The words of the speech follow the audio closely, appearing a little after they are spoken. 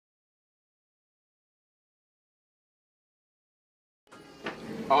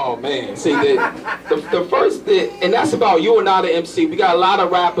Oh man, see the first thing, and that's about you and not an MC. We got a lot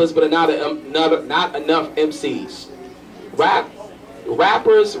of rappers, but not enough MCs.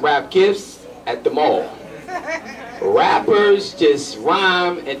 Rappers rap gifts at the mall. Rappers just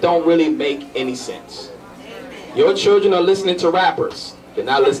rhyme and don't really make any sense. Your children are listening to rappers. They're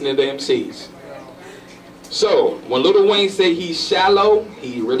not listening to MCs. So, when Lil Wayne say he's shallow,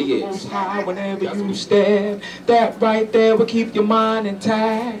 he really is. High whenever you stare, that right there will keep your mind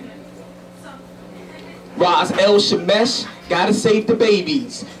intact. Roz El Shemesh, gotta save the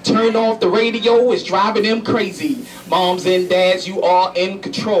babies. Turn off the radio, it's driving them crazy. Moms and dads, you are in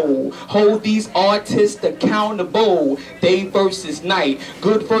control. Hold these artists accountable. Day versus night,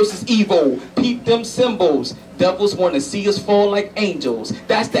 good versus evil. Peep them symbols. Devils want to see us fall like angels.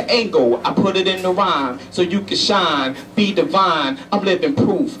 That's the angle. I put it in the rhyme so you can shine, be divine. I'm living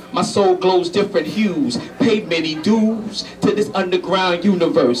proof. My soul glows different hues. Paid many dues to this underground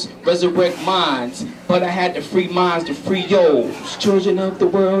universe. Resurrect minds, but I had to free minds to free yours. Children of the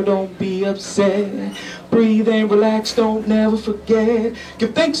world, don't be upset. Breathe and relax, don't never forget.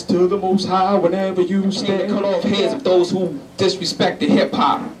 Give thanks to the Most High whenever you stand. Cut off heads of those who disrespected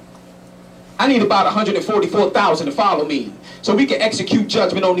hip-hop. I need about 144,000 to follow me, so we can execute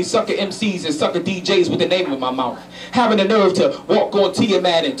judgment on these sucker MCs and sucker DJs with the name in my mouth. Having the nerve to walk on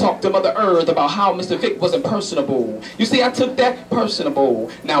Tiamat and talk to Mother Earth about how Mr. Vic wasn't personable. You see, I took that personable.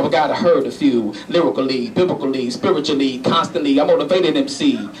 Now I gotta hurt a few. Lyrically, biblically, spiritually, constantly, I motivated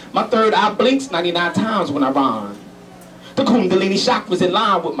MC. My third eye blinks 99 times when I rhyme. The Kundalini chakra's in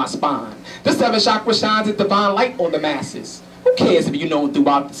line with my spine. The 7 chakra shines a divine light on the masses. Who cares if you're known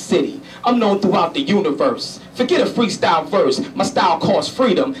throughout the city? I'm known throughout the universe. Forget a freestyle verse. My style costs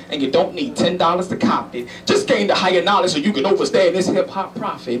freedom, and you don't need $10 to copy it. Just gain the higher knowledge so you can overstand this hip-hop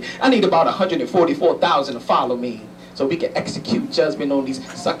profit. I need about 144,000 to follow me, so we can execute judgment on these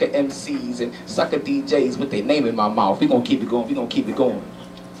sucker MCs and sucker DJs with their name in my mouth. We're gonna keep it going. We're gonna keep it going.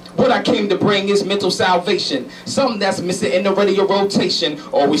 What I came to bring is mental salvation. Something that's missing in the radio rotation.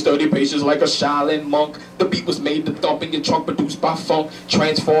 Always study patience like a Shaolin monk. The beat was made to thump in your trunk, produced by funk.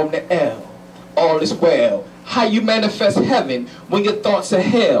 Transform the L. All is well. How you manifest heaven when your thoughts are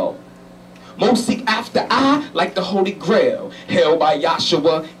hell. Most seek after I like the Holy Grail. Held by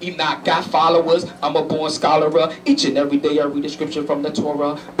Yahshua, Enoch got followers. I'm a born scholar. Each and every day I read a scripture from the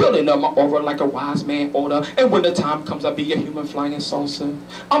Torah. Building up my aura like a wise man order. And when the time comes, I'll be a human flying saucer.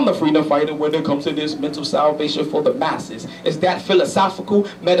 I'm the freedom fighter when it comes to this mental salvation for the masses. Is that philosophical?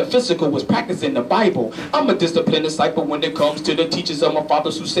 Metaphysical was practiced in the Bible. I'm a disciplined disciple when it comes to the teachers of my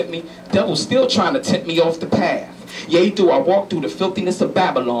fathers who sent me. Devil's still trying to tempt me off the path. Yea, do I walk through the filthiness of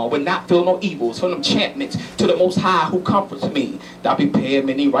Babylon, will not feel no evils, from enchantments to the Most High who comforts me. Thou prepare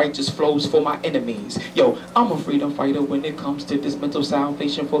many righteous flows for my enemies. Yo, I'm a freedom fighter when it comes to this mental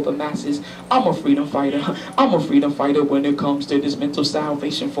salvation for the masses. I'm a freedom fighter. I'm a freedom fighter when it comes to this mental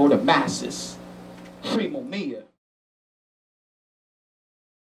salvation for the masses. Free Mumia.